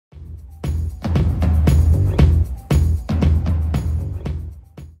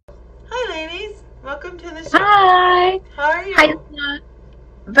How are Hi, you? Scott.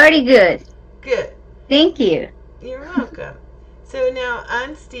 Very good. Good. Thank you. You're welcome. So now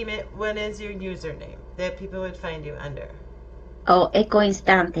on Steemit, what is your username that people would find you under? Oh, Eco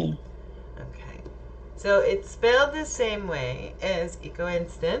Instante. Okay. So it's spelled the same way as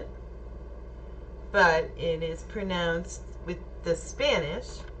EcoInstant, but it is pronounced with the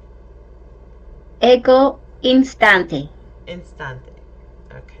Spanish Eco Instante. Instante.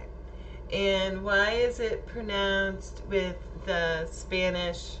 Okay. And why is it pronounced with the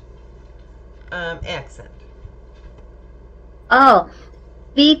Spanish accent? Oh,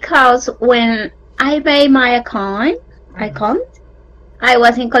 because when I made my account, I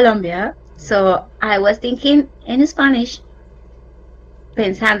was in Colombia, so I was thinking in Spanish,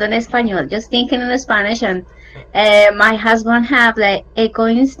 pensando en español, just thinking in Spanish, and my husband have like Eco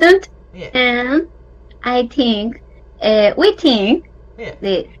Instant, Yeah. and I think, we think Yeah.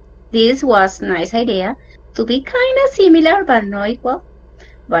 that this was nice idea to be kind of similar but not equal.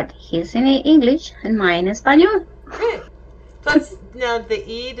 But his in English and mine in Spanish. Right. Plus, now the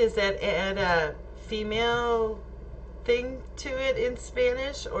E, does that add a female thing to it in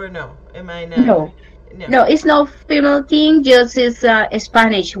Spanish, or no? Am I not? No, no, it's no female thing. Just it's a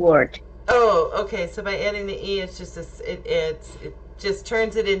Spanish word. Oh, okay. So by adding the E, it's just it just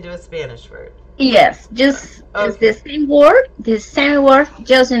turns it into a Spanish word. Yes, just it's the same word,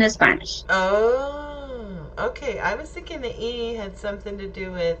 just in Spanish. Oh, okay. I was thinking the E had something to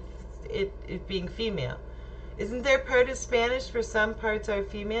do with it being female. Isn't there part of Spanish where some parts are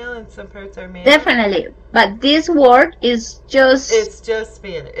female and some parts are male? Definitely, but this word is just. It's just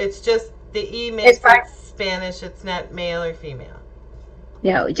Spanish. It's just the E makes it Spanish. It's not male or female.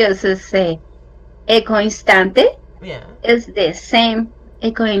 No, just to say, Eco Instante. Yeah. Is the same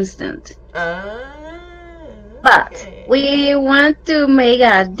Eco Instant. Okay. But we want to make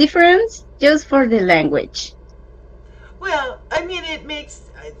a difference just for the language. Well, I mean, it makes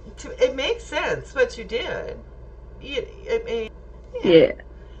sense what you did. Yeah.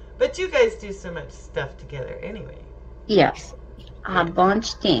 But you guys do so much stuff together anyway. Yes, a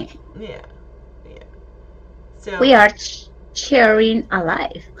bunch thing. Yeah, yeah. So we are sharing a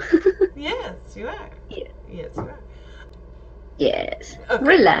life. Yes, you are. Yeah. Yes, you are. Yes. Okay.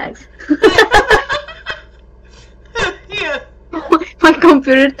 Relax. Yeah. My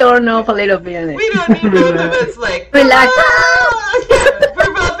computer turned off a little bit. We don't need both of us like relax. Yeah,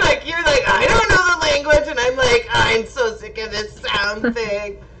 we're both like, you're like, I don't know the language, and I'm like, I'm so sick of this sound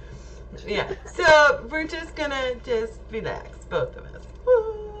thing. Yeah. So we're just gonna just relax, both of us.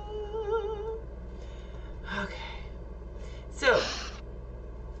 Okay. So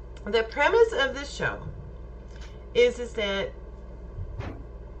the premise of the show is that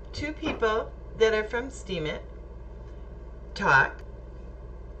two people that are from Steemit talk,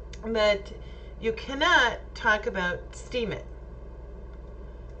 but you cannot talk about Steemit.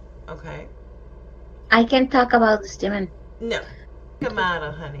 Okay? I can talk about Steemit. No. Like a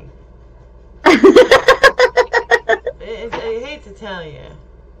model, honey. I hate to tell you.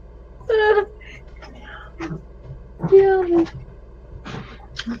 Yeah.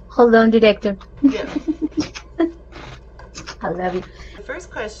 Hold on, director. Yeah. I love you. The first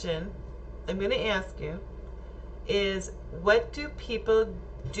question I'm going to ask you is, what do people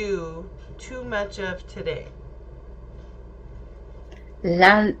do too much of today?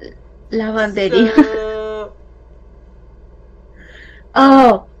 Lavanderia. So,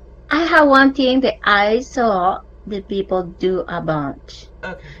 oh, I have one thing that I saw the people do a bunch.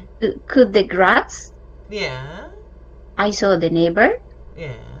 okay. Cut the grass. Yeah. I saw the neighbor.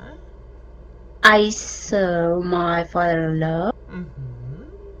 Yeah. I saw my father-in-law Mm-hmm.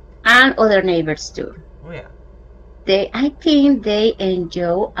 and other neighbors too. Yeah. I think they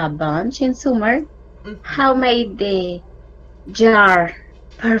enjoy a bunch in summer. Mm-hmm. How made the jar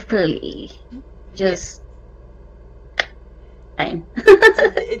perfectly, just fine.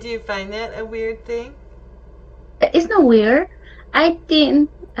 Do you find that a weird thing? It's not weird. I think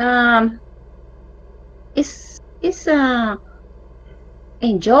it's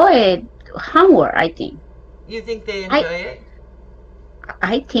enjoy homework. I think. You think they enjoy it?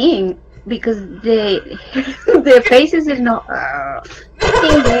 I think because the faces is not. I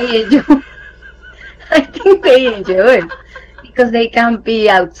think they enjoy. I think they enjoy it because they can be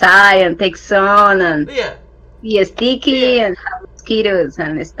outside and take sun and be sticky and have mosquitoes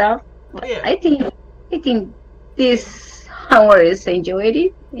and stuff. Yeah. I think this homework is enjoyed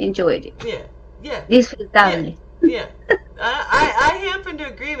it. Yeah. Yeah. Disfrutable. Yeah. I happen to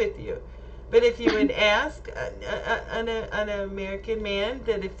agree with you. But if you would ask an American man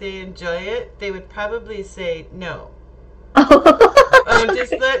that if they enjoy it, they would probably say no.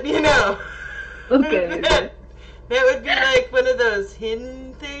 Just letting you know. Okay. That would be like one of those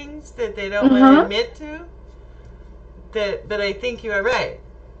hidden things that they don't want to admit to. But I think you are right.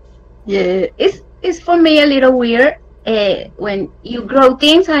 Yeah, it's for me a little weird when you grow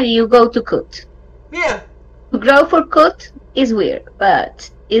things and you go to cook. Yeah. To grow for cook is weird, but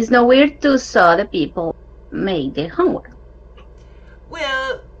it's not weird to saw the people make their homework.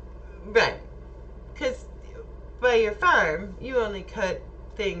 Well, right. Because by your farm, you only cut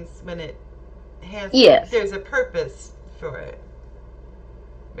things when it has. Yes. There's a purpose for it.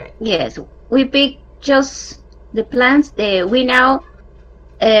 Right. Yes, we pick just the plants that we know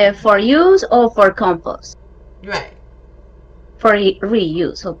for use or for compost. Right. For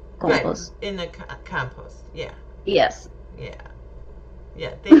reuse of compost. Right. In the compost. Yeah. Yes. Yeah.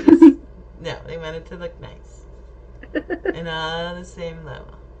 Yeah. They just no. They want it to look nice and all on the same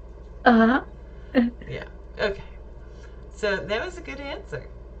level. Uh-huh. Yeah. Okay. So that was a good answer.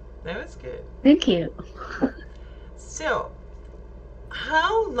 That was good. Thank you. So,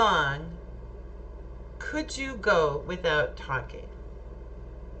 how long could you go without talking?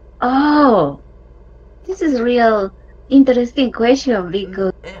 Oh, this is a real interesting question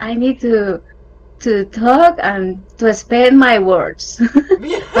because I need to talk and to spend my words.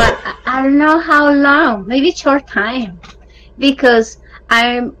 But I don't know how long. Maybe short time, because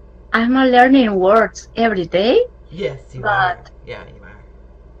I'm learning words every day. Yes, you but are. Yeah, you are.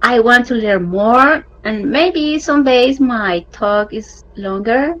 I want to learn more, and maybe some days my talk is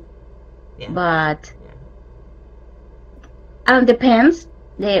longer. Yeah. But depends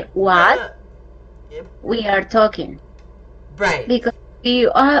the what we are talking. Right. Because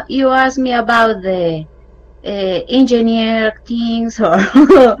you ask me about the engineer things or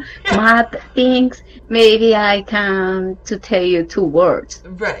math things, maybe I can to tell you 2 words.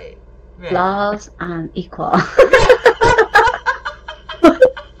 Right. Right. Plus and equal.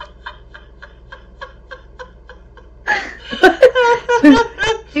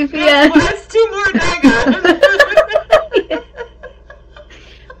 That's 2 more daggone.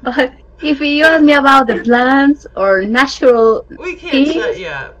 But if you ask me about the plants or natural we can't things, shut you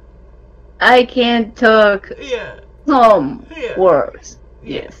up. I can talk some words.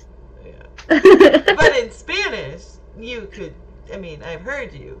 Yes. Yeah. But in Spanish, you could. I mean, I've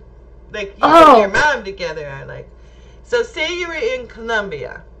heard you. Like you and your mom together are like. So say you were in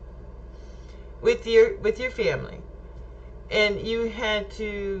Colombia with your family, and you had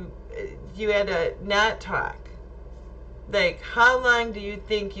to not talk. Like, how long do you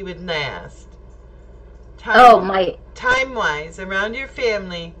think you would last? Time-wise, around your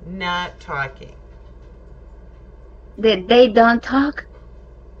family, not talking. That they don't talk?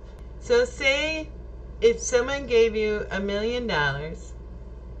 So say if someone gave you $1 million,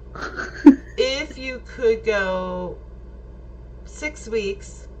 if you could go 6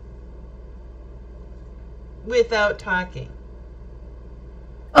 weeks without talking.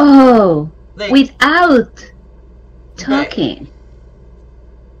 Oh, like, without talking. Right.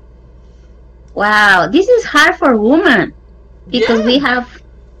 Wow, this is hard for women because we have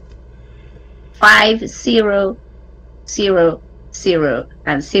 5, 0, 0, 0,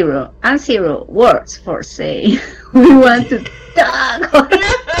 and 0 and 0 words for say we want to talk.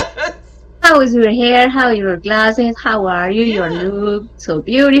 Yes. How is your hair? How are your glasses? How are you? Your look so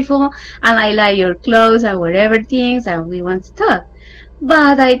beautiful, and I like your clothes and whatever things, and we want to talk.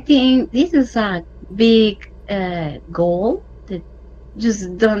 But I think this is a big goal that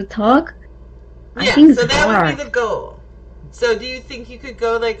just don't talk. I think so that hard. would be the goal. So do you think you could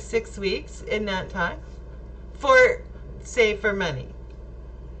go like 6 weeks and not talk? For money?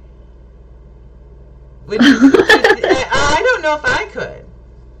 I don't know if I could.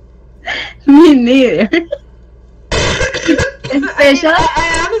 Me neither.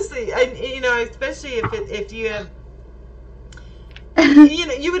 I honestly, especially if you have,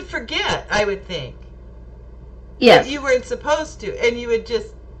 you would forget, I would think. Yes. You weren't supposed to, and you would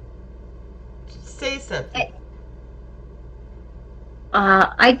just say something.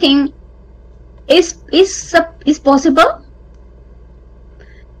 I think it's possible,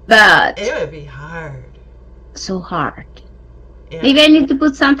 but it would be hard. So hard. Yeah. Maybe I need to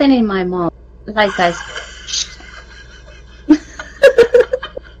put something in my mouth, like I.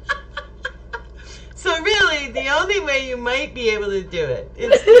 So really, the only way you might be able to do it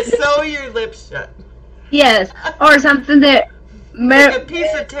is to sew your lips shut. Yes, or something that like a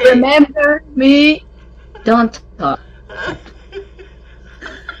piece of tape. Remember me. Don't talk.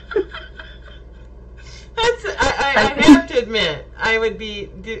 I have to admit, I would be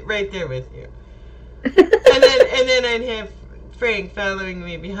right there with you. And then I'd have Frank following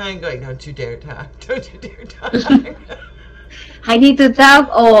me behind going, don't you dare talk. Don't you dare talk. I need to talk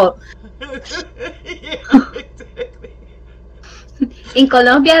or... Yeah, exactly. In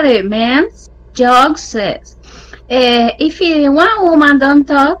Colombia, the men's joke says, if one woman don't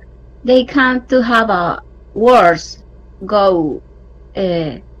talk, they can't to have a words go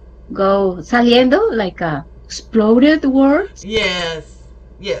go saliendo like a exploded words. Yes.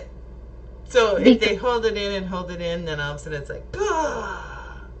 Yeah. So if Because, they hold it in and hold it in, then all of a sudden it's like,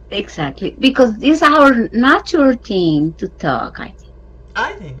 "Ah." exactly, because it's our natural thing to talk. I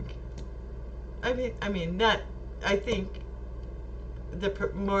I think. I mean, not. I think the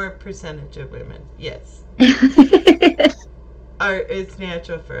more percentage of women, yes, think. are it's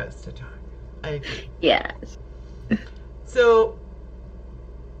natural for us to talk. I agree. Yes. So,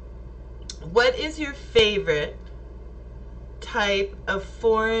 what is your favorite type of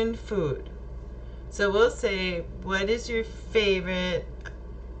foreign food? So we'll say, what is your favorite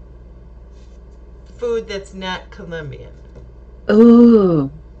food that's not Colombian? Ooh.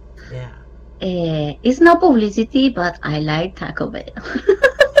 Yeah. It's not publicity, but I like Taco Bell.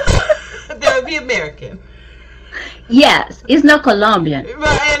 That would be American. Yes, it's not Colombian.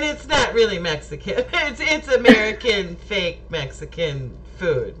 Well, and it's not really Mexican. It's American fake Mexican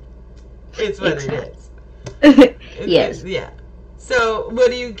food. It's what it is. Yes. Yeah. So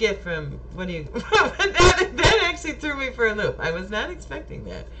what do you get from that actually threw me for a loop. I was not expecting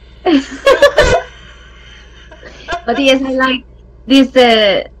that. But yes, I like this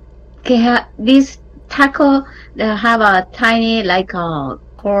this taco that have a tiny like a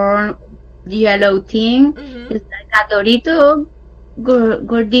corn yellow thing. Mm-hmm. It's like a Dorito,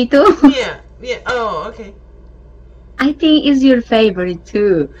 gordito. Yeah. Oh, okay. I think it's your favorite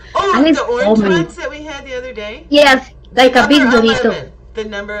too. Oh, I like the so orange many. ones that we had the other day? Yes, like a big Number Dorito. 11. The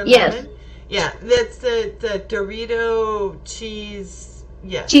number 11? Yes. Yeah, that's the Dorito cheese.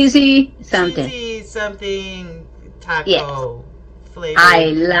 Yeah. Cheesy something. Cheesy something taco Yes. flavor. I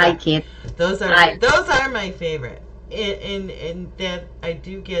like it. Those are my favorite. And that I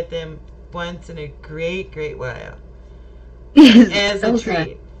do get them once in a great while Yes, as a those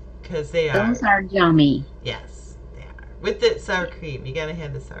treat because they are. those are yummy. Yes, they are. With the sour cream, you gotta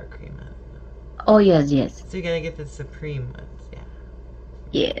have the sour cream on it. Oh yes. So you're gonna get the supreme ones. Yeah.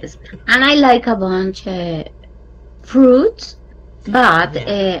 Yes, and I like a bunch fruits, but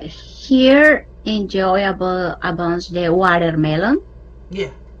Yeah. here enjoyable a bunch the watermelon Yeah.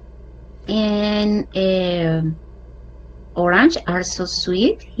 and orange are so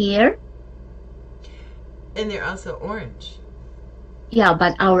sweet here. And they're also orange. Yeah,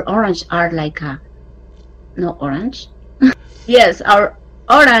 but our orange are like a no orange. Yes, our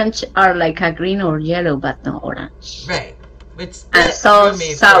orange are like a green or yellow, but no orange. Right. Which And that so threw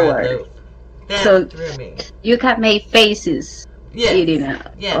me sour. for a loop. That So threw me. you can make faces Yes. eating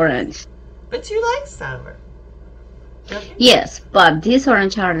Yes. orange. But you like sour. Don't you? Yes, but these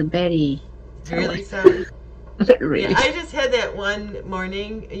orange are very Really sour? really. Yeah, I just had that one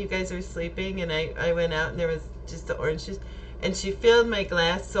morning. You guys were sleeping, and I went out, and there was just the orange juice. And she filled my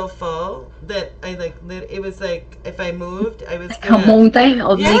glass so full that I it was like if I moved, I was Like a gonna. mountain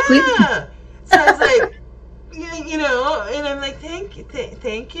of liquid. Yeah. So I was like, you know, and I'm like,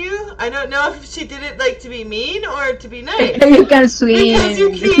 thank you. I don't know if she did it like to be mean or to be nice. You can swim.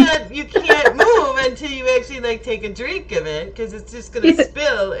 Because you can't move until you actually like take a drink of it because it's just gonna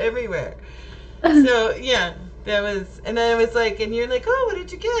spill everywhere. So yeah, that was, and then I was like, and you're like, oh, what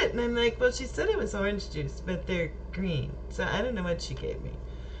did you get? And I'm like, well, she said it was orange juice, but they're green, so I don't know what she gave me.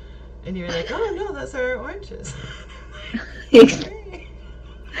 And you were like, oh no, those are oranges.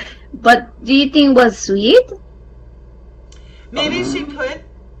 But do you think was sweet? Maybe she put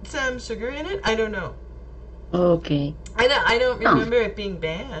some sugar in it. I don't know. Okay. I don't remember it being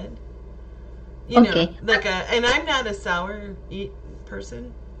bad. You Okay. know, like and I'm not a sour eat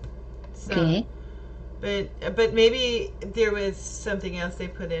person. So, Okay. But maybe there was something else they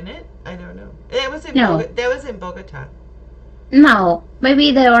put in it. I don't know. That was in No. that was in Bogota. No,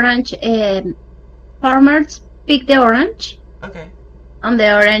 maybe the orange farmers pick the orange. Okay. On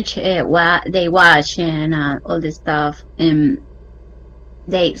the orange, they wash and all the stuff, and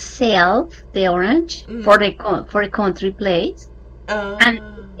they sell the orange Mm. for the country place. Uh, And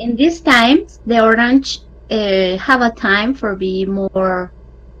in these times, the orange have a time for be more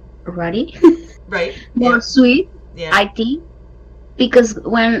ready, right. more Yeah. sweet. Yeah. I think because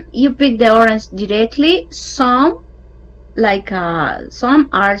when you pick the orange directly, some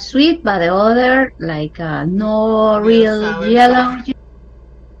are sweet, but the other no real sour. yellow.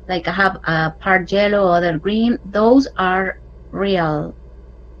 Like I have a part yellow, other green. Those are real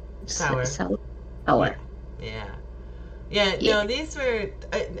Sour. Sour. Yeah. Yeah. Yeah. No, these were.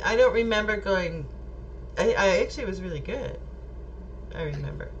 I don't remember going. I actually was really good. I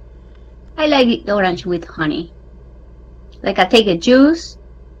remember. I like the orange with honey. Like I take a juice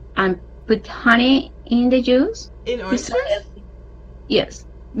and put honey in the juice. In orange It's so juice? healthy. Yes,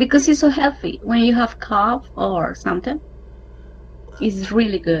 because it's so healthy. When you have cough or something, it's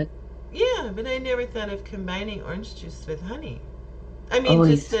really good. Yeah, but I never thought of combining orange juice with honey. I mean, Oh,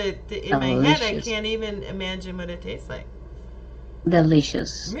 just it's in my head, I delicious. can't even imagine what it tastes like.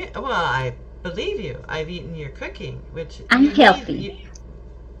 Delicious. Well, I believe you. I've eaten your cooking, which And you healthy.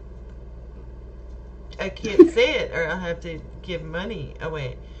 I can't say it, or I'll have to give money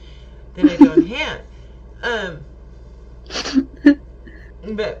away that I don't have.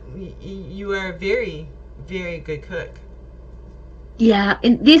 But you are a very, very good cook. Yeah,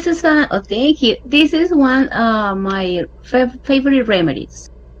 and this is oh, thank you. This is one my favorite remedies.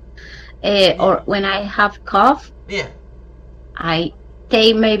 Or when I have cough, Yeah. I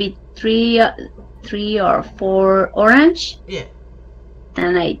take maybe three or four orange, Yeah.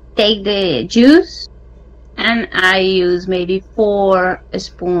 and I take the juice, and I use maybe 4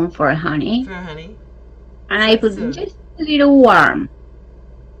 spoons for honey, For honey. and I put So- just a little warm.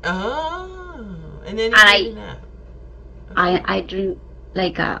 Oh, and then you And drink it up. I drink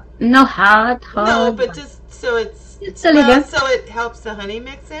like a not hot. No, but just so it's It's a little. so it helps the honey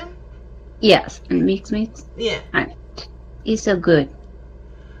mix in. Yes, and mix. Yeah. It's so good.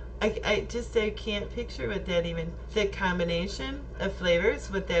 I can't picture what that even the combination of flavors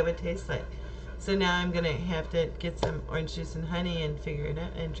what that would taste like. So now I'm gonna have to get some orange juice and honey and figure it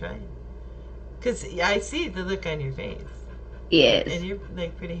out and try it. Cause I see the look on your face Yes. and you're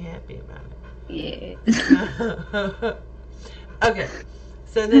like pretty happy about Yes. it. Okay,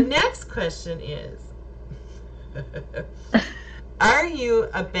 so the next question is, are you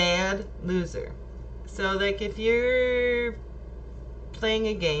a bad loser? So like if you're playing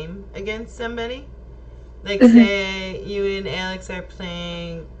a game against somebody, like say you and Alex are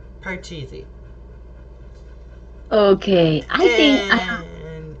playing Parcheesi. Okay. I think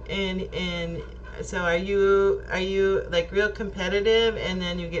And so are you like real competitive and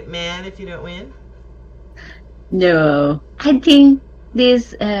then you get mad if you don't win? no. I think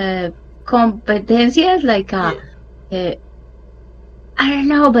this competencias like Yeah. I don't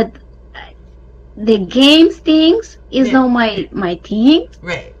know, but the games things is Yeah. not my thing.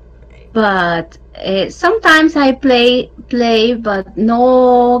 Right. But sometimes I play, but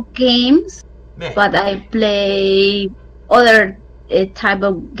no games. Right. But I play other type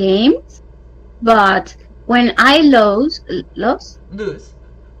of games. But when I lose, Lose.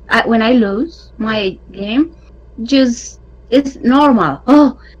 when I lose my game, just it's normal.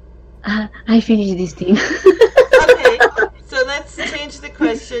 Oh, I finished this thing. Okay, so let's change the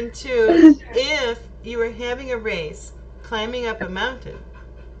question to if you were having a race climbing up a mountain,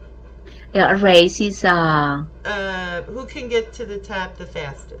 Yeah, race is who can get to the top the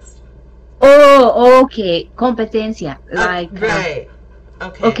fastest? oh, okay, competencia like Right.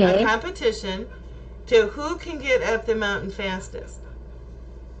 Okay. Okay. A competition to who can get up the mountain fastest.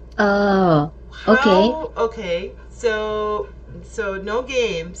 oh, okay. Okay. So no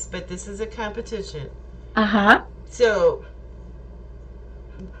games, but this is a competition. Uh-huh. So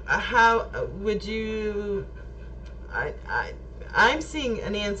how would you? I'm seeing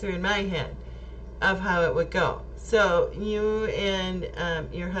an answer in my head of how it would go. So you and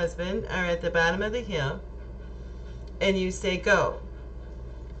your husband are at the bottom of the hill, and you say go.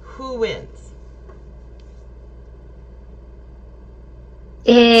 Who wins?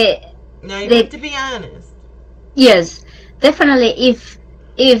 Now you have to be honest. Yes, definitely.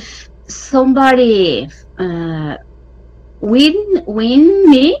 If somebody win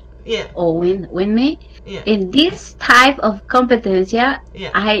me Yeah. or win me Yeah. in this type of competencia, Yeah.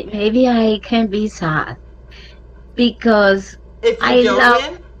 maybe I can be sad because If you I don't love-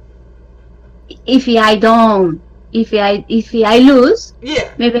 win, if I lose, yeah.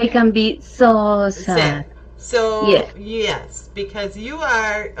 maybe I can be so sad. So Yeah. yes, because you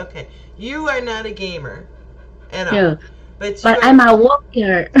are okay. You are not a gamer at all. No, But you but are, I'm a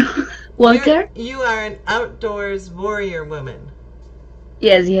walker. Walker? You are an outdoors warrior woman.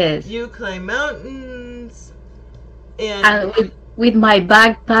 Yes. You climb mountains, and And with my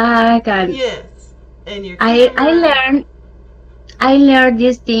backpack and yes, and your I camera. learned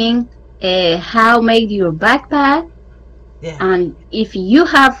this thing how make your backpack, Yeah. and if you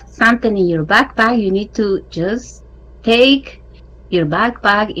have something in your backpack you need to just take your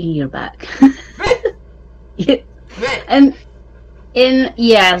backpack in your bag. Right. Right. and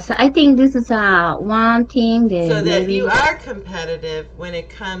yes, I think this is one thing that So that maybe you are competitive when it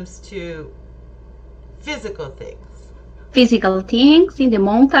comes to physical things. physical things in the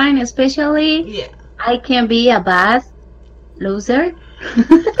mountain especially. Yeah. I can be a bad loser.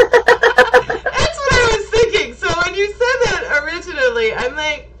 That's what I was thinking. So when you said that, originally. I'm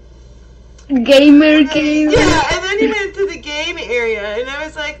like, Gamer game. yeah, and then he went to the game area, and I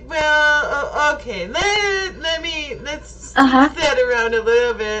was like, well, okay, let's sit around a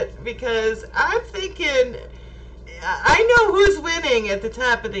little bit, because I'm thinking, I know who's winning at the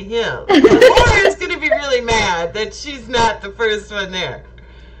top of the hill. And Laura's going to be really mad that she's not the first one there.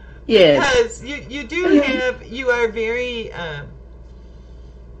 Yes. Because you are very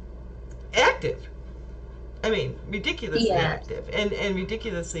active. I mean, ridiculously active, and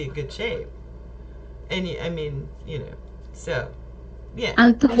ridiculously in good shape. And so, yeah.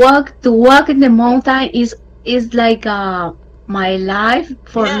 And to walk in the mountain is like my life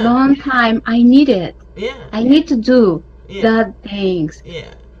for a long time. I need it. Yeah. I need to do that things.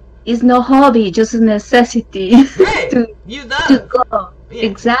 Yeah. It's no hobby, just a necessity. Right. to go. Yeah.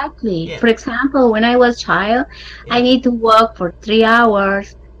 Exactly. Yeah. For example, when I was child, I need to walk for 3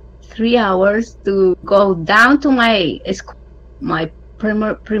 hours to go down to my school, my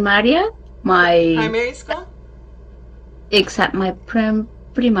primary school. Except my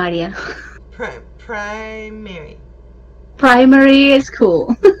primaria. Primary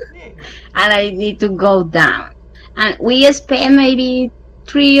school. And I need to go down. And we spend maybe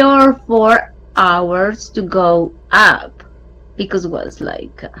 3 or 4 hours to go up, because it was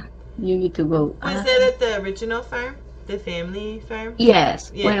like you need to go Was up. that at the original farm? The family farm?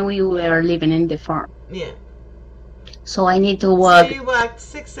 Yes, when we were living in the farm. Yeah. So I need to walk. So you walked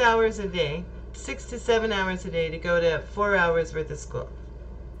 6 hours a day, 6 to 7 hours a day to go to 4 hours worth of school.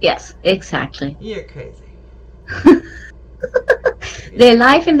 Yes, exactly. You're crazy. The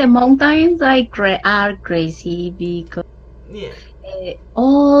life in the mountains are crazy, because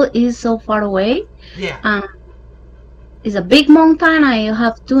all is so far away. Yeah. It's a big mountain, and you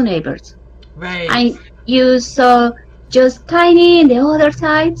have 2 neighbors. Right. You saw just tiny in the other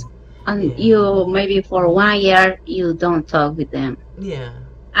sides, and you maybe for 1 year you don't talk with them. Yeah.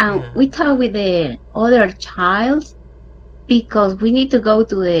 And we talk with the other child, because we need to go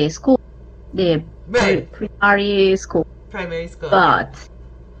to the school, the primary school. But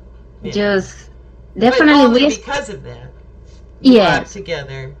just definitely because of that. Walk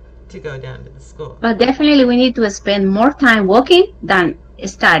together to go down to the school. But definitely we need to spend more time walking than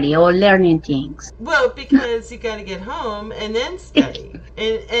study or learning things. Well, because you got to get home and then study,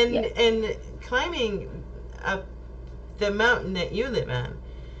 and climbing up the mountain that you live on,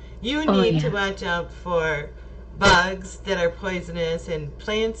 you need to watch out for bugs that are poisonous and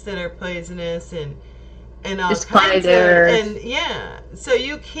plants that are poisonous and all kinds of, so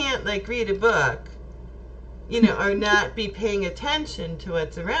you can't like read a book, or not be paying attention to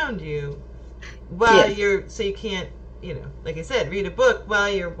what's around you while so you can't, like I said, read a book while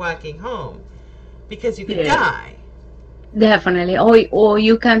you're walking home, because you could die. Definitely. Or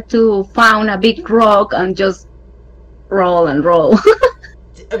you can find a big rock and just roll and roll.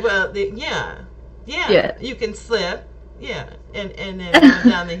 Well, you can slip, and then go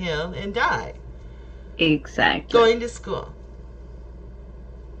down the hill and die. Exactly. Going to school.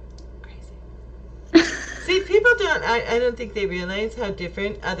 Crazy. See, people I don't think they realize how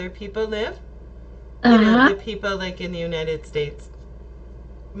different other people live. The people like in the United States,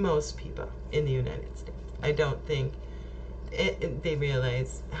 most people in the United States, I don't think they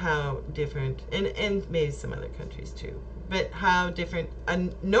realize how different, and maybe some other countries too, but how different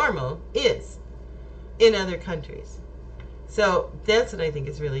normal is in other countries. So that's what I think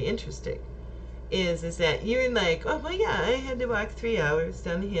is really interesting, is that you're like, oh, well, yeah, I had to walk 3 hours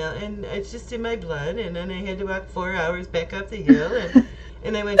down the hill, and it's just in my blood, and then I had to walk 4 hours back up the hill,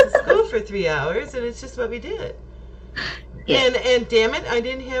 and I went to school for 3 hours, and it's just what we did. And damn it, I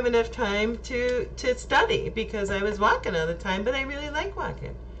didn't have enough time to study, because I was walking all the time, but I really like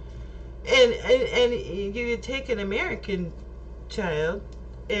walking. And you take an American child,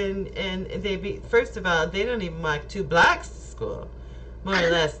 and first of all, they don't even walk 2 blocks to school, more or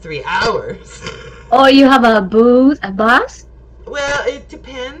less 3 hours. Oh, you have a bus? Well, it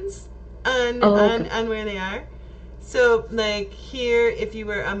depends on where they are. So, like here, if you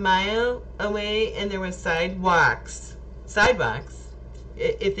were a mile away and there were sidewalks,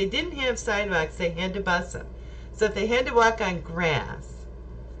 if they didn't have sidewalks, they had to bus them. So if they had to walk on grass,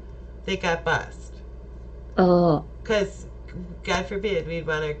 they got bused. Oh. Because, God forbid, we'd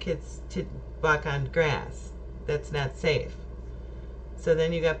want our kids to walk on grass. That's not safe. So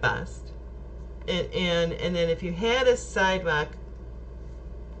then you got bused. And then if you had a sidewalk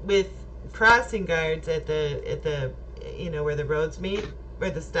with crossing guards at the where the roads meet, where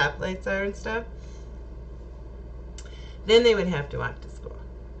the stoplights are and stuff, then they would have to walk to school.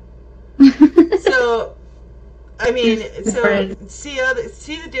 So, I mean, see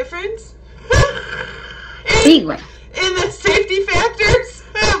the difference? Big one. in the safety factors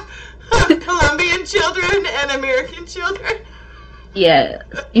of Colombian children and American children. Yeah.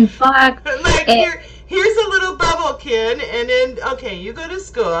 In fact, Like here's a little bubble kid, and then okay, you go to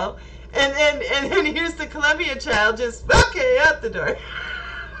school, and then here's the Colombian child just okay out the door.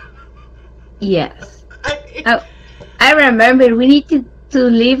 yes. I, I remember we needed to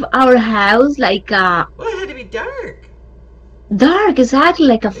leave our house like well, it had to be dark. dark, exactly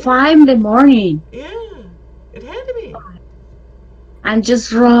like a 5 in the morning, Yeah, it had to be. and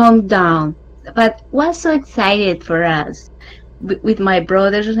just run down. But was so excited for us with my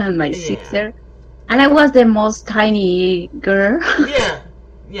brothers and my Yeah. sister, and I was the most tiny girl. Yeah,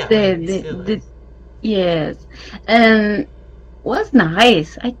 yeah. the, right, the, still the is. yes, and was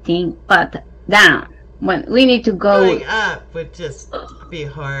nice, I think. But damn, when we need to go Going up would just be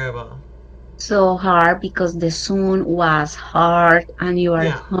horrible. so hard because the sun was hard and you are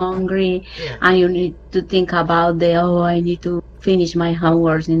Yeah. hungry Yeah, and you need to think about I need to finish my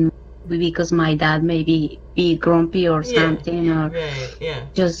homework and because my dad may be grumpy or Yeah. something or right. Yeah.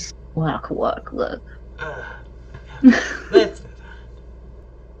 just work. Uh, let's move on.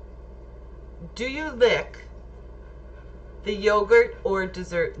 Do you lick the yogurt or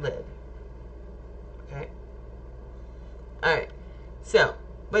dessert lid? Okay. All right. So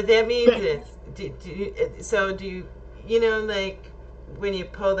what that means is, do you, like when you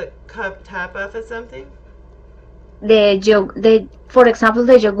pull the cup top off of something? For example,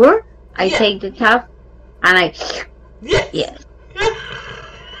 the yogurt, I Yeah. take the top and I Yes. yes,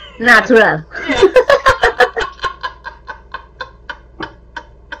 natural. Yeah.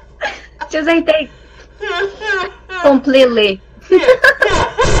 Just I take completely.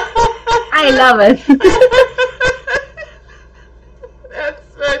 I love it.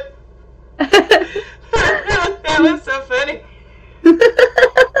 That's what. That was so funny.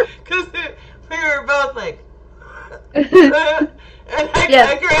 Because we were both like, and Yes.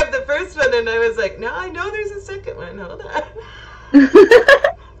 I grabbed the first one and I was like, no, I know there's a second one. Hold on.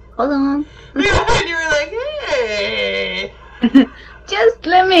 Hold on. Yeah, and you were like, hey. Just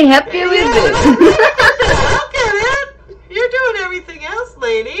let me help you with Yeah, this. I'll get it. You're doing everything else,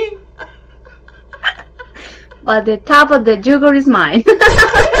 lady. But the top of the yogurt is mine.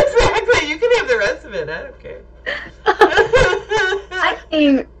 Exactly. You can have the rest of it. I don't care. I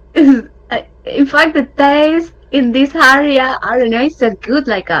think, in fact, the taste in this area, I don't know, it's so good,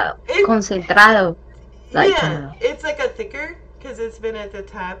 like a concentrado. Like, yeah, it's like a thicker because it's been at the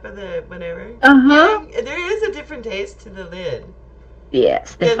top of the whatever. Uh-huh. Yeah, there is a different taste to the lid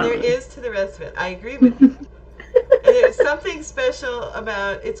yes, than there definitely. is to the rest of it. I agree with you. And there's something special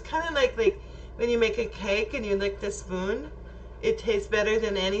about it's kind of like when you make a cake and you lick the spoon, it tastes better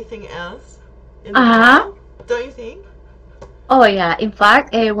than anything else. In the Uh-huh. bowl. Don't you think? Oh, yeah. In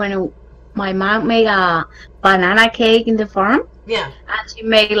fact, when my mom made a banana cake in the farm, Yeah. and she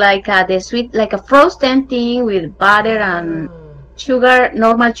made like the sweet, like a frozen thing with butter and Oh. sugar,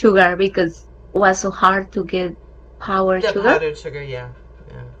 normal sugar, because it was so hard to get powdered The sugar. powdered sugar, yeah.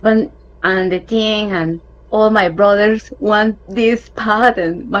 And the thing, and all my brothers want this pot,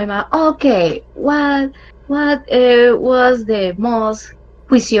 and my mom, okay, what was the most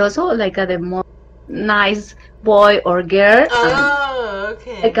juicioso, like the most nice boy or girl? Oh,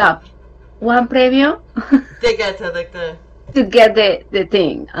 okay. Like one premio They got to like the. to get the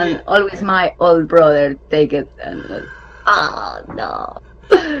thing, and Yeah. always my old brother take it, and oh no,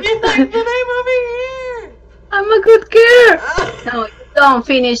 You're like, but I'm over here. I'm a good girl. No, you don't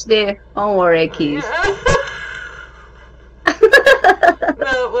finish the homework, kids.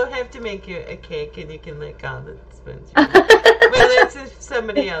 Well, we'll have to make you a cake and you can lick all the spoons. Well, that's if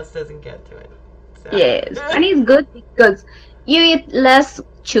somebody else doesn't get to it. So. Yes, and it's good because you eat less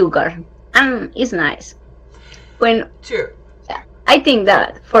sugar, and it's nice. When True. I think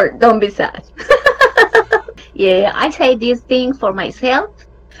that don't be sad. Yeah, I say these things for myself,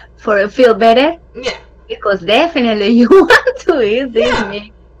 for feel better, Yeah. because definitely you want to eat these Yeah.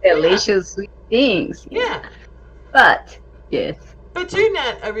 mixed delicious sweet things. Yeah. But yes, But you're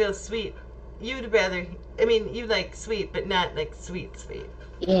not a real sweet. You'd rather. I mean, you like sweet, but not like sweet.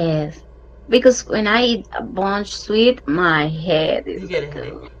 yes, because when I eat a bunch sweet, my head is You get a like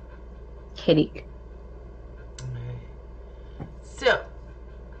headache. headache. So,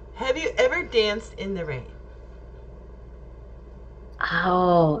 have you ever danced in the rain?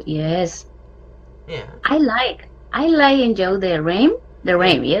 Oh yes, Yeah. I like enjoy the rain. The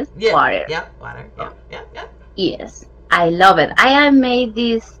rain, yes, Yeah. water. Yeah. Water. Yeah. Yeah. Yeah. Yes, I love it. I have made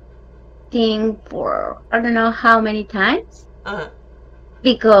this thing for I don't know how many times Uh-huh.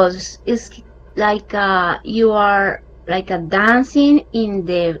 because it's like you are like a dancing in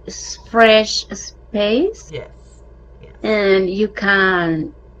the fresh space, Yes. and you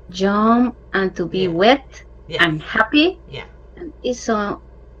can jump and to be Yeah. wet Yes. and happy. Yeah. And it's so,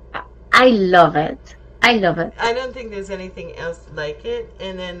 I love it. I love it. I don't think there's anything else like it.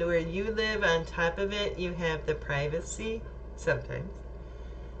 And then where you live on top of it, you have the privacy sometimes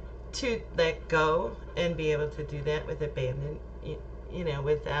to let go and be able to do that with abandon,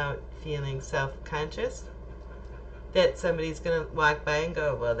 without feeling self-conscious that somebody's going to walk by and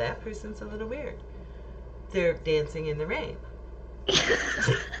go, well, that person's a little weird. They're dancing in the rain. I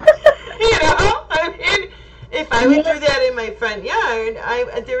mean, if I would do that in my front yard,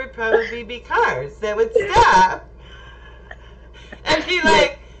 there would probably be cars that would stop and be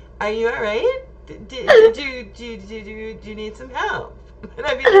like, "Are you all right? Do you need some help?" And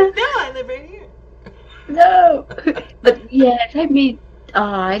I'd be like, "No, I live right here." No, but yes, I mean,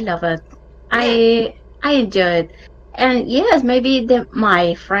 I love it. I enjoy it, and yes, maybe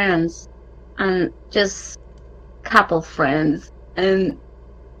my friends and just couple friends, and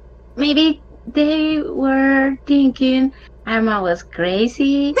maybe they were thinking I was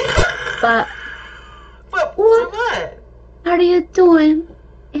crazy, but What? are you doing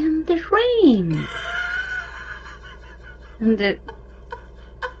in the rain? And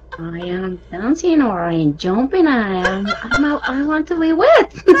I am dancing or I am jumping. I want to be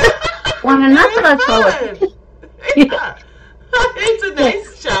wet. Want a natural shower? Yeah. It's a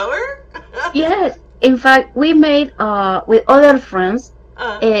nice shower. Yes. In fact, we made with other friends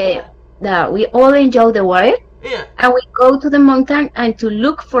that we all enjoy the water. Yeah. And we go to the mountain and to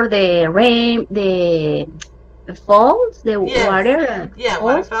look for the rain, the falls, the water. Yeah,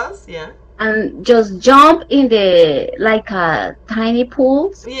 waterfalls. Yeah. And just jump in the like tiny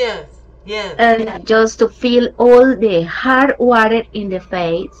pools. Yes. Yes. And just to feel all the hard water in the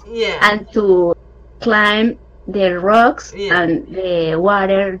face. Yeah. And to climb the rocks Yeah. and the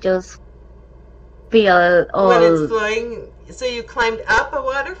water just feel all. When it's flowing, so you climbed up a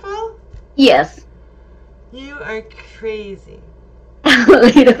waterfall? Yes. You are crazy. A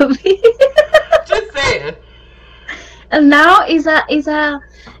little bit. Just saying. And now is a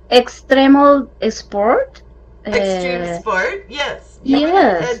extreme sport. Extreme sport, yes.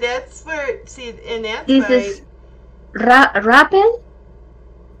 Yes. And that's where, and that's This why is rappel,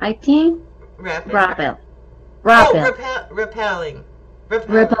 I think. rapid. Rappel. Oh, repelling.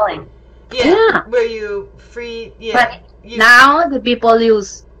 Rappelling. Yeah. Where you free. Yeah. But now the people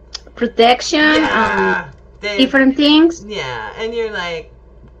use protection and different things. Yeah, and you're like.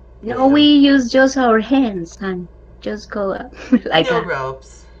 No, we use just our hands and just go up like no that.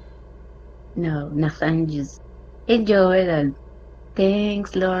 ropes. No, nothing. Just enjoy it and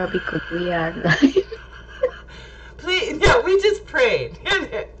thanks, Lord, because we are. Please, no, we just prayed.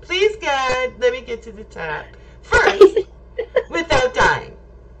 Please, God, let me get to the top first without dying.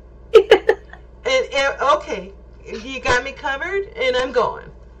 And okay, you got me covered, and I'm going.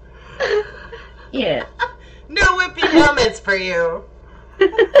 Yeah. No whippy helmets for you.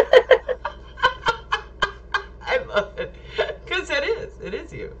 I love it because it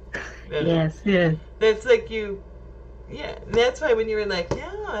is you. Yes. That's like you. Yeah, and that's why when you were like,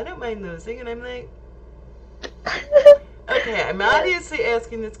 no, I don't mind losing, and I'm like, okay, I'm obviously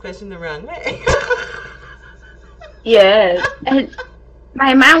asking this question the wrong way. Yes. And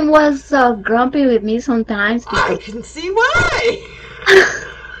my mom was so grumpy with me sometimes I because can see why.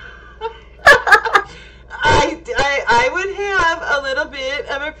 I would have a little bit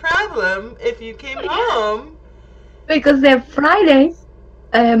of a problem if you came home. because the Friday,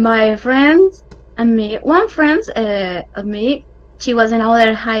 my friends and me, one friend of me, she was in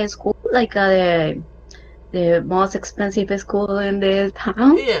our high school, like the most expensive school in the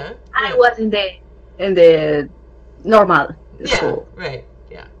town. Yeah. I was in the normal school. Yeah. Right.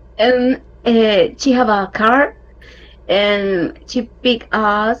 Yeah. And she have a car, and she picked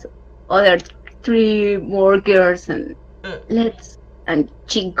us, other 3 more girls, and and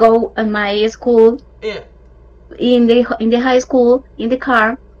she go in my school. Yeah. In the high school in the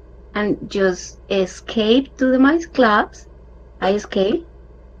car, and just escape to my class. I escape,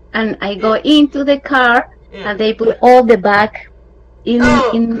 and I go into the car, and they put all the bag in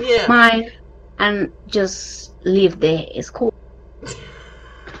mine, and just leave the school.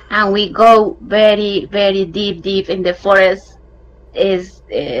 And we go very, very deep in the forest.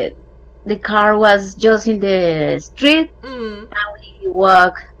 The car was just in the street, and we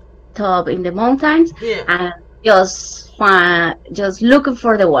walk top in the mountains, and just looking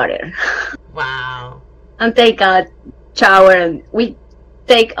for the water. Wow. And take a shower, and we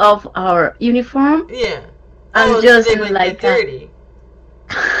take off our uniform. Yeah. And just so they like get dirty.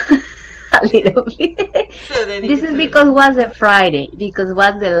 A little bit. So then this is because it was a Friday, because it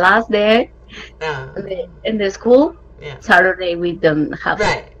was the last day in the school. Yeah. Saturday we don't have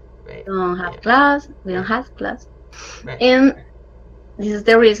Right. class. We don't have class. Right. And this is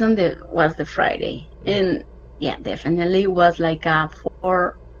the reason that was the Friday. Yeah. And yeah, definitely was like a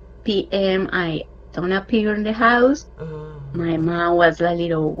 4 p.m. I don't appear in the house. Oh. My mom was a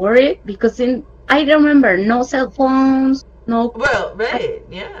little worried because I remember no cell phones, no. Well, right.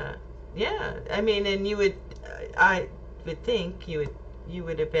 Yeah. Yeah. I mean, and you would, I would think you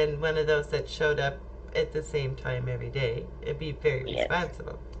would have been one of those that showed up at the same time every day. It'd be very Yes.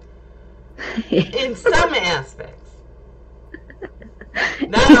 responsible. In some aspects.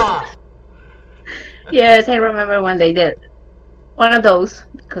 Not all. Yes, I remember when they did one of those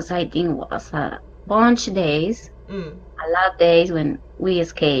because I think it was a bunch of days, Mm. a lot of days when we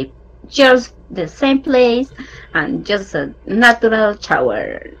escaped just the same place and just a natural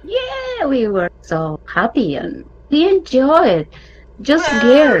shower. Yeah, we were so happy and we enjoyed just Well,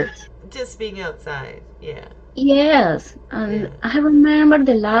 girls. just being outside. Yeah. Yes, and Yeah. I remember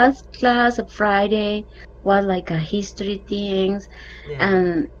the last class of Friday was like a history things, Yeah.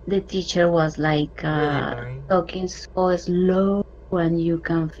 and the teacher was like Really boring. talking so slow, and you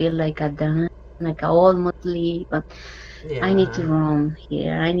can feel like a dance, like a almost leave. But Yeah. I need to run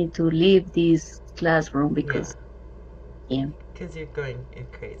here. I need to leave this classroom because yeah, Because you're going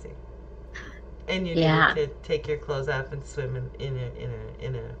crazy. And you Yeah. need to take your clothes off and swim in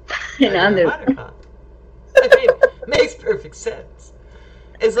a and under waterfall. I mean, makes perfect sense.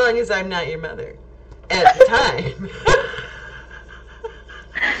 As long as I'm not your mother at the time.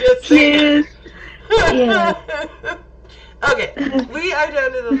 Just saying. yes, Okay, we are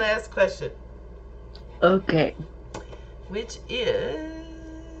down to the last question, okay. which is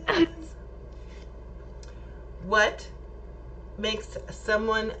what makes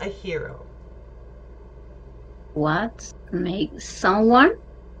someone a hero? What makes someone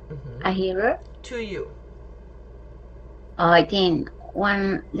Mhm. a hero? To you. I think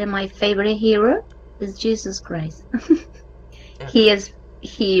one of my favorite hero is Jesus Christ. He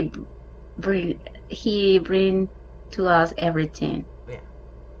bring to us everything. Yeah.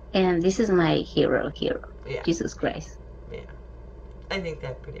 And this is my hero, Yeah. Jesus Christ. I think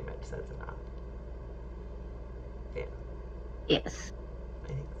that pretty much says it all. Yes. I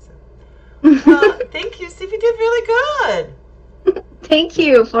think so. Well, thank you, Steve. You did really good. Thank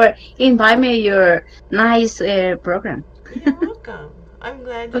you for inviting me to your nice program. You're welcome. I'm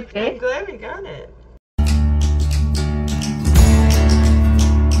glad Okay. I'm glad we got it.